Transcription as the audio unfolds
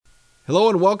Hello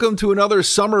and welcome to another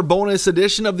summer bonus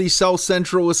edition of the South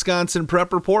Central Wisconsin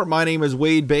Prep Report. My name is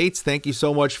Wade Bates. Thank you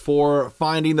so much for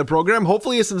finding the program.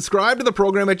 Hopefully you subscribe to the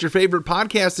program at your favorite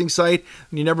podcasting site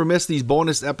and you never miss these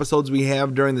bonus episodes we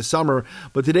have during the summer.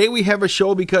 But today we have a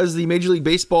show because the Major League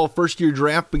Baseball first-year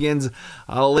draft begins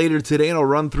later today and it'll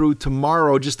run through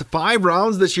tomorrow. Just 5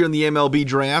 rounds this year in the MLB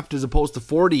draft as opposed to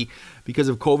 40 because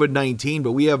of COVID-19.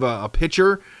 But we have a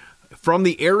pitcher from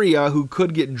the area who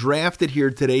could get drafted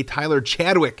here today, Tyler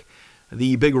Chadwick,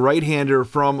 the big right-hander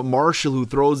from Marshall who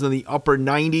throws in the upper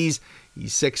 90s.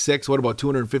 He's 6'6", about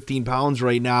 215 pounds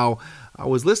right now.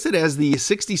 Was listed as the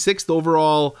 66th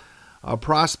overall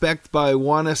prospect by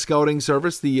one scouting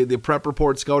service, the Prep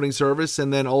Report scouting service,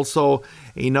 and then also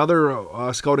another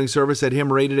scouting service had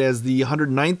him rated as the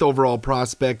 109th overall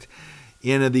prospect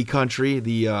in the country,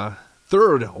 the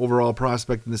third overall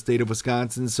prospect in the state of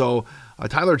Wisconsin. So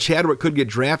Tyler Chadwick could get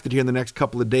drafted here in the next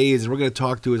couple of days, and we're going to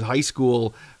talk to his high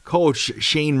school coach,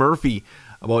 Shane Murphy,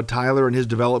 about Tyler and his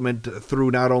development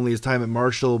through not only his time at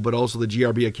Marshall, but also the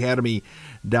GRB Academy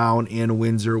down in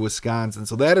Windsor, Wisconsin.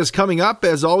 So that is coming up.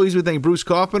 As always, we thank Bruce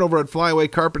Kaufman over at Flyaway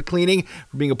Carpet Cleaning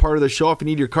for being a part of the show. If you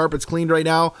need your carpets cleaned right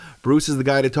now, Bruce is the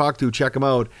guy to talk to. Check him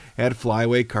out at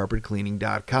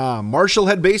flywaycarpetcleaning.com. Marshall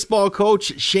head baseball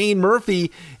coach Shane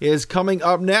Murphy is coming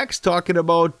up next, talking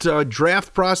about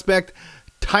draft prospect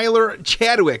Tyler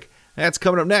Chadwick. That's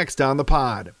coming up next on the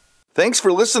pod. Thanks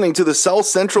for listening to the South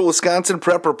Central Wisconsin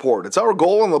Prep Report. It's our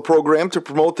goal on the program to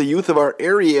promote the youth of our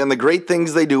area and the great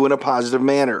things they do in a positive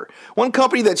manner. One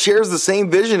company that shares the same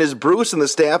vision is Bruce and the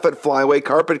staff at Flyway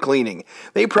Carpet Cleaning.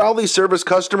 They proudly service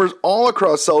customers all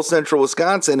across South Central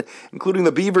Wisconsin, including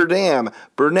the Beaver Dam,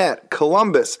 Burnett,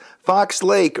 Columbus, Fox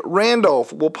Lake,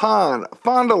 Randolph, Waupun,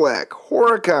 Fond du Lac,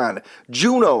 Horicon,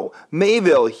 Juneau,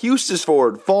 Mayville,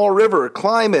 Hustisford, Fall River,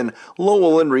 Kleiman,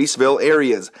 Lowell, and Reeseville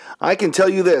areas. I can tell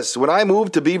you this, when I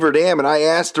moved to Beaver Dam and I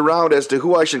asked around as to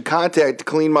who I should contact to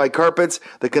clean my carpets,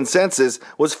 the consensus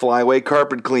was Flyway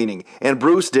Carpet Cleaning, and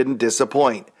Bruce didn't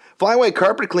disappoint. Flyway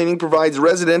Carpet Cleaning provides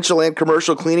residential and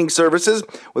commercial cleaning services.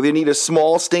 Whether you need a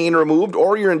small stain removed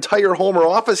or your entire home or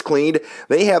office cleaned,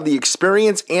 they have the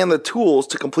experience and the tools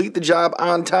to complete the job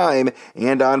on time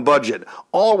and on budget,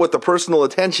 all with the personal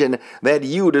attention that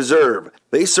you deserve.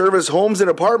 They service homes and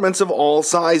apartments of all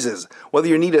sizes. Whether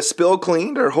you need a spill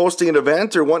cleaned or hosting an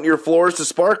event or want your floors to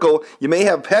sparkle, you may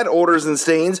have pet odors and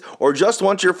stains, or just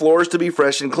want your floors to be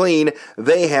fresh and clean,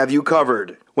 they have you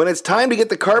covered. When it's time to get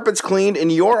the carpets cleaned in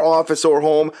your office or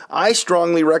home, I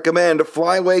strongly recommend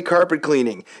Flyway Carpet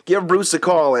Cleaning. Give Bruce a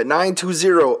call at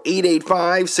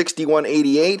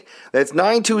 920-885-6188. That's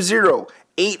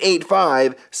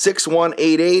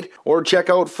 920-885-6188, or check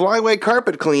out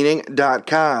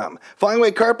flywaycarpetcleaning.com.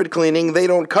 Flyway Carpet Cleaning, they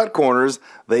don't cut corners,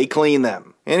 they clean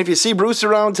them. And if you see Bruce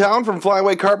around town from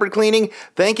Flyway Carpet Cleaning,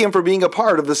 thank him for being a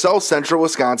part of the South Central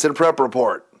Wisconsin Prep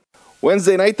Report.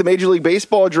 Wednesday night, the Major League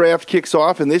Baseball draft kicks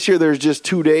off, and this year there's just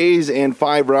 2 days and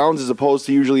 5 rounds as opposed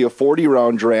to usually a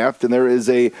 40-round draft, and there is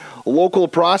a local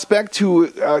prospect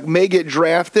who may get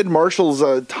drafted. Marshall's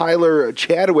Tyler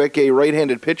Chadwick, a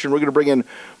right-handed pitcher, and we're going to bring in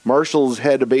Marshall's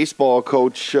head baseball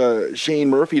coach, Shane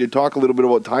Murphy, to talk a little bit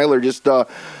about Tyler. Just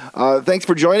thanks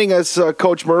for joining us,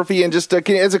 Coach Murphy, and just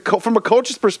from a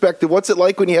coach's perspective, what's it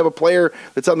like when you have a player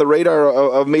that's on the radar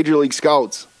of Major League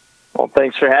scouts? Well,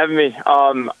 thanks for having me.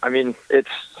 I mean, it's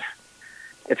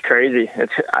crazy.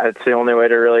 It's the only way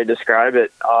to really describe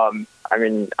it. I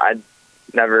mean, I'd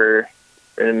never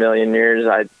in a million years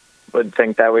I would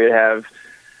think that we would have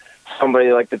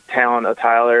somebody like the talent of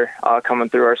Tyler coming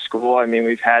through our school. I mean,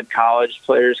 we've had college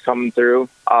players coming through,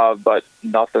 but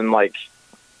nothing like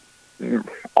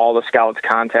all the scouts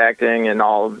contacting and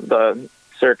all the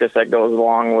circus that goes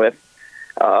along with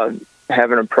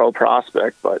having a pro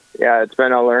prospect. But yeah, it's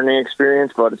been a learning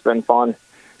experience, but it's been fun.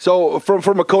 So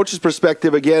from a coach's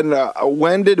perspective, again,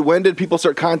 when did people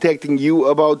start contacting you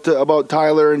about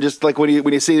Tyler? And just like when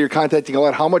you say you're contacting a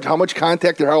lot, how much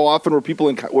contact or how often were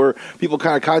people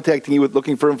kind of contacting you with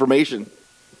looking for information?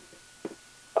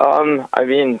 I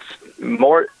mean,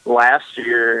 more last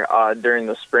year during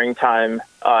the springtime,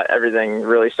 everything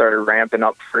really started ramping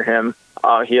up for him.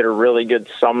 He had a really good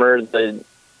summer the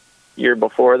year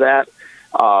before that,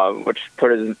 which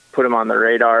put him on the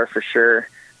radar for sure.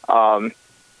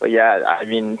 But yeah, I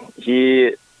mean,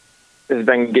 he has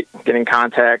been getting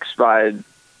contacts by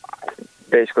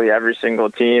basically every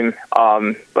single team.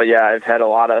 But yeah, I've had a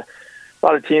lot of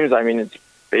teams. I mean, it's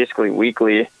basically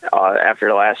weekly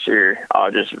after last year,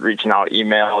 just reaching out,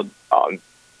 emailed,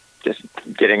 just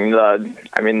getting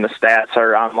the stats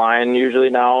are online usually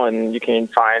now, and you can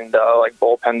find like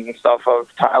bullpens and stuff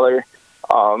of Tyler.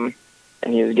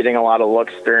 and he was getting a lot of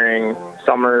looks during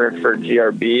summer for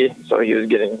GRB. So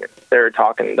they were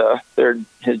talking to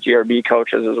his GRB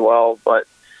coaches as well. But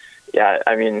yeah,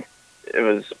 I mean, it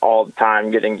was all the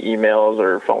time getting emails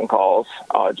or phone calls,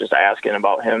 just asking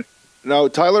about him. Now,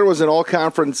 Tyler was an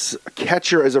all-conference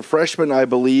catcher as a freshman, I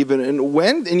believe, and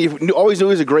you always knew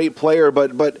he was a great player,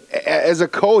 but as a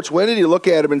coach, when did you look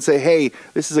at him and say, "Hey,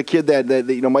 this is a kid that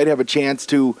might have a chance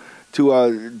to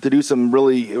do some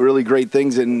really, really great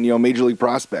things in major league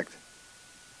prospect"?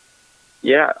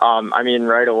 Yeah, I mean,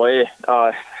 right away,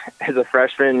 as a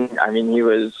freshman, I mean, he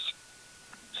was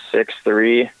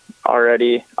 6'3"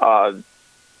 already,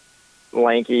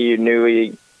 lanky. You knew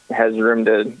he has room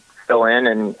to fill in,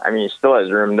 and I mean, he still has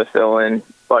room to fill in,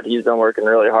 but he's been working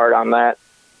really hard on that.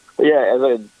 But yeah,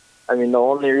 the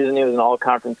only reason he was an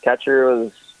all-conference catcher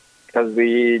was because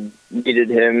we needed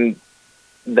him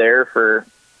there for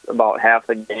about half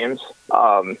the games.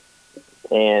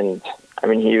 And I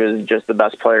mean, he was just the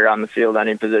best player on the field,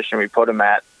 any position we put him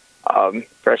at.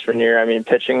 Freshman year, I mean,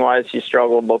 pitching-wise, he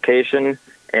struggled location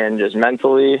and just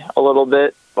mentally a little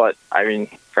bit, but I mean,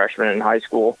 freshman in high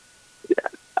school,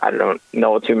 I don't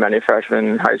know too many freshmen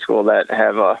in high school that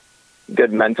have a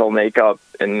good mental makeup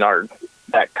and are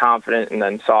that confident. And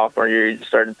then sophomore year, he just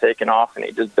started taking off, and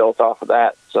he just built off of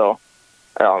that. So,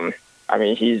 I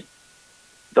mean,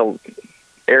 the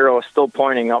arrow is still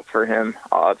pointing up for him.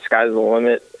 The sky's the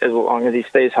limit as long as he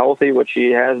stays healthy, which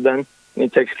he has been, and he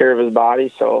takes care of his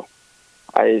body. So,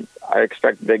 I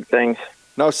expect big things.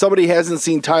 Now, if somebody hasn't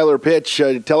seen Tyler pitch,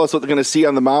 tell us what they're going to see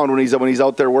on the mound when he's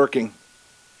out there working.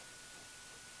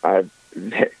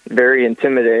 Very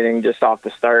intimidating just off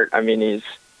the start. I mean, he's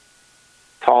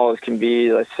tall as can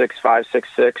be, like 6'5",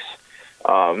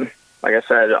 6'6". Like I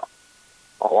said,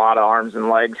 a lot of arms and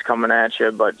legs coming at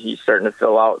you, but he's starting to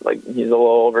fill out. Like, he's a little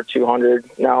over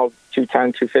 200 now,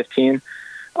 210, 215.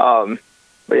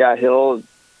 But yeah, he'll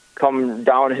come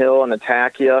downhill and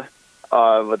attack you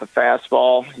with a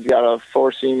fastball. He's got a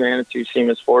four-seam and a two-seam.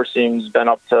 His four-seam's been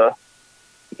up to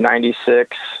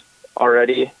 96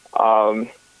 already.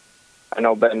 I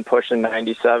know been pushing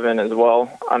 97 as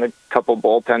well on a couple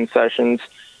bullpen sessions.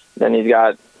 Then he's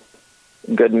got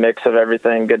good mix of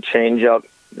everything, good changeup.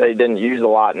 They didn't use a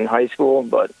lot in high school,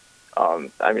 but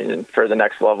I mean, for the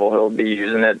next level, he'll be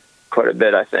using it quite a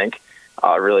bit, I think.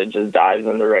 Really just dives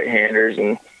into right-handers.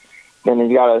 And then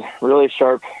he's got a really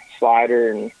sharp slider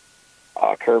and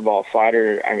curveball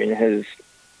slider. I mean, his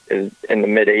is in the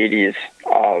mid-80s.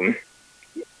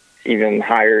 Even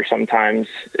higher sometimes,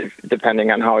 depending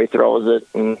on how he throws it.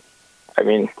 And I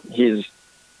mean, he's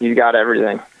got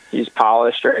everything. He's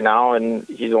polished right now, and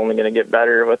he's only going to get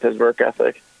better with his work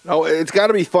ethic. Oh, it's got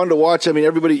to be fun to watch. I mean,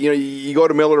 everybody, you go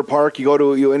to Miller Park, you go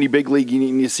to any big league,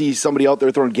 and you see somebody out there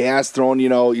throwing gas, throwing,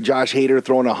 Josh Hader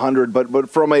throwing 100.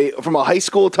 But from a high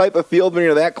school type of field, when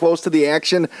you're that close to the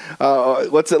action,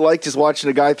 what's it like just watching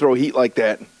a guy throw heat like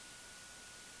that?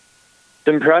 It's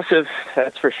impressive,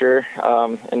 that's for sure,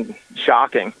 and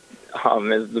shocking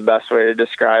is the best way to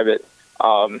describe it.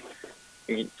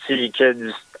 You see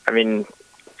kids, I mean,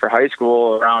 for high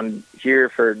school around here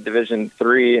for Division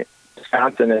III,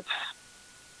 Wisconsin,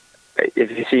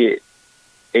 if you see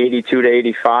 82 to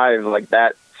 85, like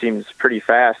that seems pretty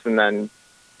fast, and then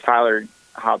Tyler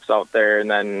hops out there, and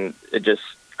then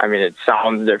it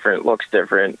sounds different, looks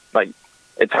different. Like,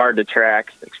 it's hard to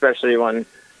track, especially when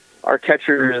our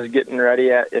catcher is getting ready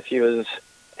if he was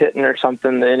hitting or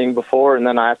something the inning before, and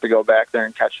then I have to go back there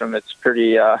and catch him. It's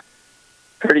pretty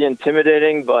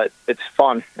intimidating, but it's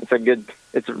fun.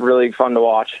 It's really fun to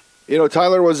watch.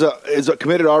 Tyler is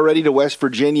committed already to West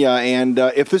Virginia, and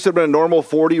if this had been a normal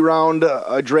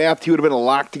 40-round draft, he would have been a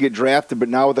lock to get drafted. But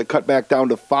now with it cut back down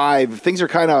to 5, things are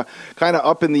kind of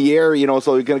up in the air.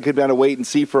 So you're going to kind of wait and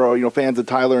see for fans of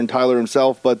Tyler and Tyler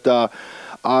himself. But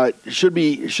should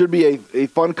be a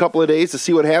fun couple of days to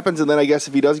see what happens, and then I guess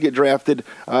if he does get drafted,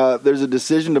 there's a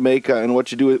decision to make and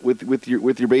what you do with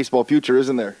your baseball future,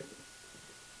 isn't there?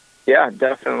 Yeah,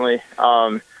 definitely.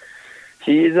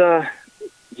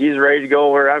 He's ready to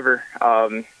go wherever.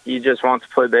 He just wants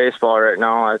to play baseball right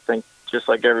now, I think, just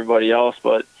like everybody else.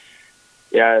 But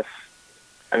yeah,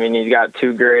 he's got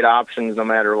 2 great options no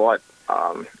matter what,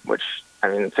 which,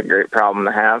 it's a great problem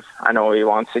to have. I know he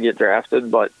wants to get drafted,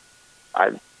 but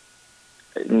I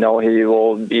know he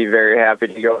will be very happy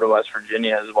to go to West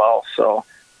Virginia as well. So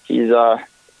he's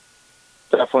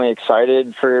definitely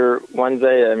excited for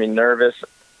Wednesday. Nervous.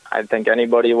 I think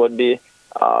anybody would be.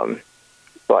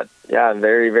 But yeah,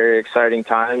 very, very exciting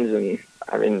times, and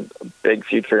a big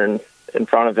future in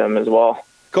front of him as well.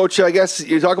 Coach, I guess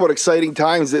you talk about exciting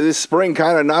times. This spring,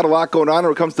 kind of not a lot going on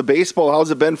when it comes to baseball.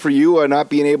 How's it been for you not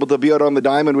being able to be out on the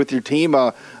diamond with your team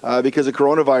because of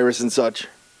coronavirus and such?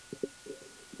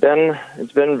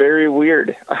 It's been very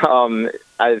weird.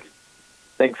 I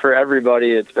think for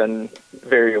everybody, it's been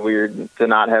very weird to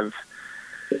not have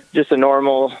just a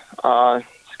normal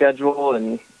schedule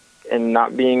and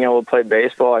not being able to play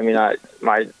baseball. I mean,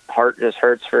 my heart just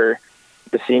hurts for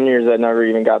the seniors that never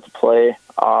even got to play,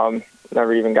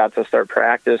 never even got to start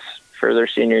practice for their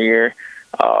senior year.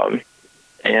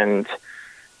 And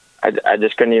I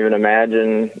just couldn't even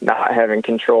imagine not having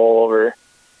control over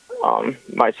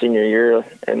my senior year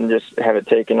and just have it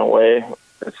taken away.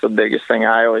 That's the biggest thing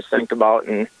I always think about.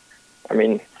 And I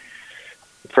mean,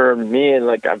 for me,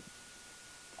 like, I've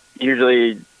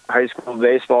usually high school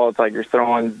baseball, it's like you're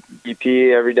throwing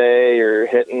BP every day, you're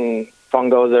hitting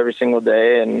fungos every single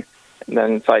day, and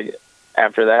then it's like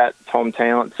after that, it's home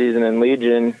talent season in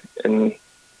Legion, and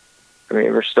I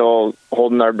mean, we're still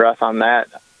holding our breath on that.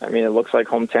 I mean, it looks like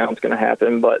home talent's going to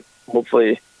happen, but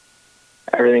hopefully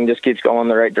everything just keeps going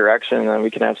the right direction, and then we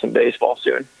can have some baseball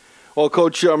soon. Well,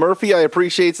 Coach Murphy, I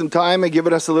appreciate some time and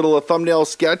giving us a thumbnail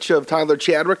sketch of Tyler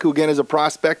Chadwick, who again is a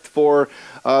prospect for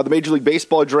the Major League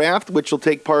Baseball draft, which will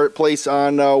take place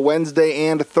on Wednesday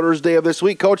and Thursday of this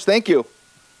week. Coach, thank you.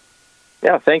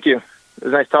 Yeah, thank you. It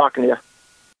was nice talking to you.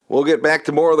 We'll get back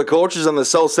to more of the coaches on the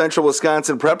South Central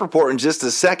Wisconsin Prep Report in just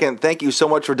a second. Thank you so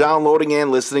much for downloading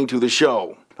and listening to the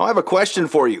show. Now, I have a question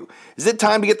for you. Is it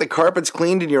time to get the carpets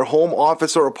cleaned in your home,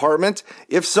 office, or apartment?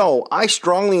 If so, I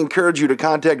strongly encourage you to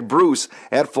contact Bruce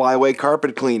at Flyway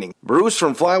Carpet Cleaning. Bruce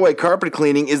from Flyway Carpet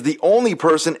Cleaning is the only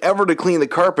person ever to clean the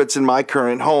carpets in my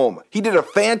current home. He did a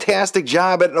fantastic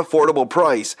job at an affordable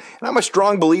price, and I'm a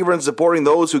strong believer in supporting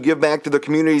those who give back to the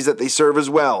communities that they serve as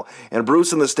well. And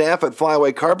Bruce and the staff at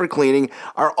Flyway Carpet Cleaning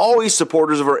are always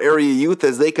supporters of our area youth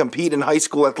as they compete in high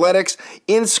school athletics,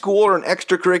 in school, or in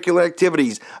extracurricular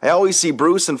activities. I always see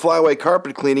Bruce and Flyway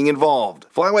Carpet Cleaning involved.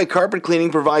 Flyway Carpet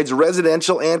Cleaning provides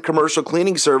residential and commercial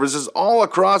cleaning services all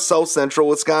across South Central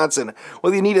Wisconsin.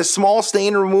 Whether you need a small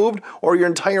stain removed or your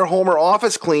entire home or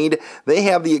office cleaned, they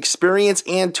have the experience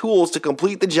and tools to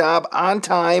complete the job on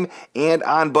time and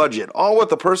on budget, all with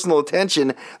the personal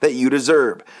attention that you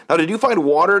deserve. Now, did you find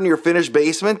water in your finished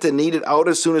basement and need it out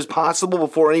as soon as possible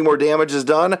before any more damage is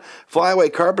done?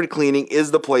 Flyway Carpet Cleaning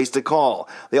is the place to call.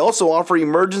 They also offer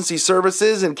emergency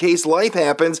services in case life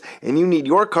happens and you need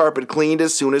your carpet cleaned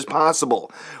as soon as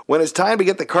possible. When it's time to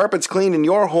get the carpets cleaned in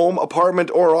your home, apartment,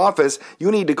 or office,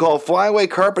 you need to call Flyway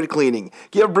Carpet Cleaning.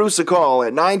 Give Bruce a call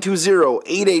at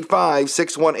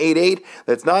 920-885-6188.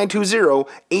 That's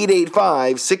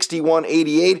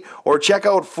 920-885-6188. Or check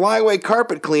out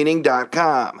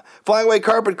flywaycarpetcleaning.com. Flyway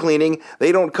Carpet Cleaning,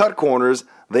 they don't cut corners,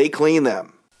 they clean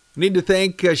them. We need to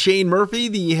thank Shane Murphy,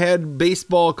 the head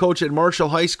baseball coach at Marshall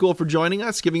High School, for joining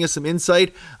us, giving us some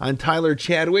insight on Tyler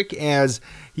Chadwick as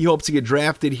he hopes to get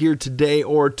drafted here today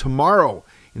or tomorrow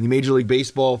in the Major League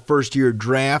Baseball first-year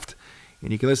draft.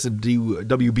 And you can listen to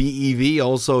WBEV,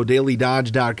 also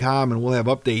dailydodge.com, and we'll have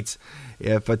updates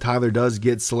if Tyler does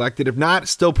get selected. If not,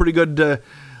 still pretty good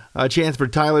chance for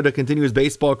Tyler to continue his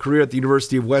baseball career at the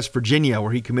University of West Virginia,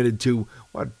 where he committed to,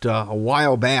 a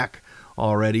while back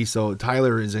already. So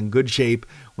Tyler is in good shape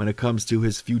when it comes to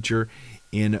his future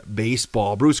in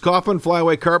baseball. Bruce Coughlin,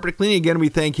 Flyway Carpet Cleaning. Again, we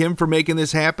thank him for making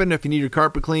this happen. If you need your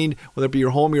carpet cleaned, whether it be your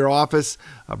home or your office,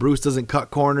 Bruce doesn't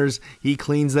cut corners. He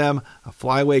cleans them.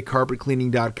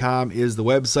 Flywaycarpetcleaning.com is the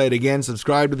website. Again,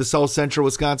 subscribe to the South Central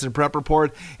Wisconsin Prep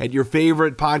Report at your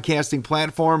favorite podcasting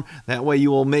platform. That way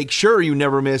you will make sure you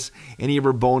never miss any of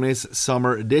our bonus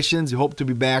summer editions. We hope to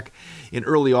be back in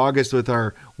early August with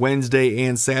our Wednesday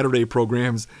and Saturday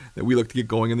programs that we look to get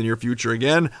going in the near future.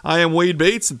 Again, I am Wade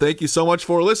Bates, and thank you so much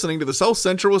for listening to the South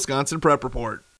Central Wisconsin Prep Report.